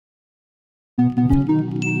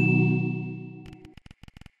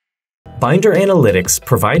Bynder Analytics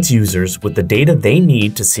provides users with the data they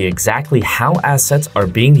need to see exactly how assets are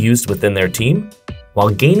being used within their team,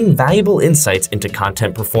 while gaining valuable insights into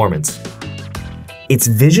content performance. Its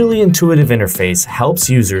visually intuitive interface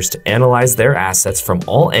helps users to analyze their assets from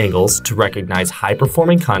all angles to recognize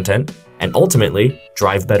high-performing content and ultimately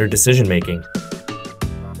drive better decision-making.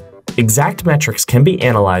 Exact metrics can be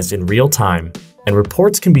analyzed in real time, and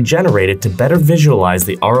reports can be generated to better visualize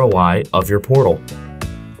the ROI of your portal.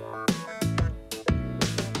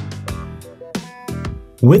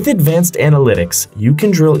 With advanced analytics, you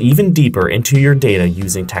can drill even deeper into your data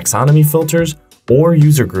using taxonomy filters or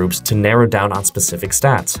user groups to narrow down on specific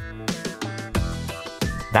stats.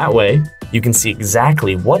 That way, you can see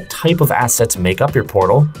exactly what type of assets make up your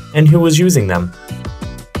portal and who is using them.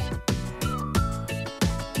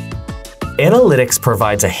 Analytics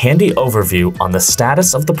provides a handy overview on the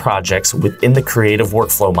status of the projects within the Creative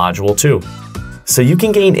Workflow module too, so you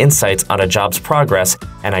can gain insights on a job's progress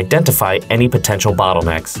and identify any potential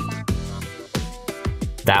bottlenecks.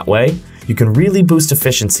 That way, you can really boost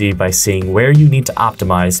efficiency by seeing where you need to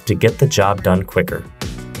optimize to get the job done quicker.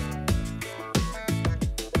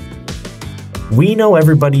 We know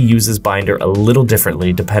everybody uses Bynder a little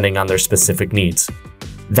differently depending on their specific needs.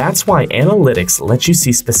 That's why Analytics lets you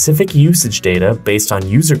see specific usage data based on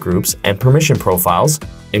user groups and permission profiles,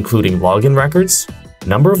 including login records,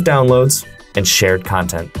 number of downloads, and shared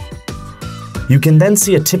content. You can then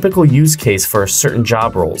see a typical use case for certain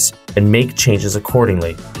job roles and make changes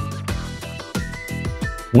accordingly.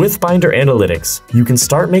 With Bynder Analytics, you can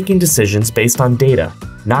start making decisions based on data,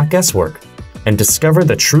 not guesswork, and discover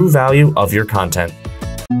the true value of your content.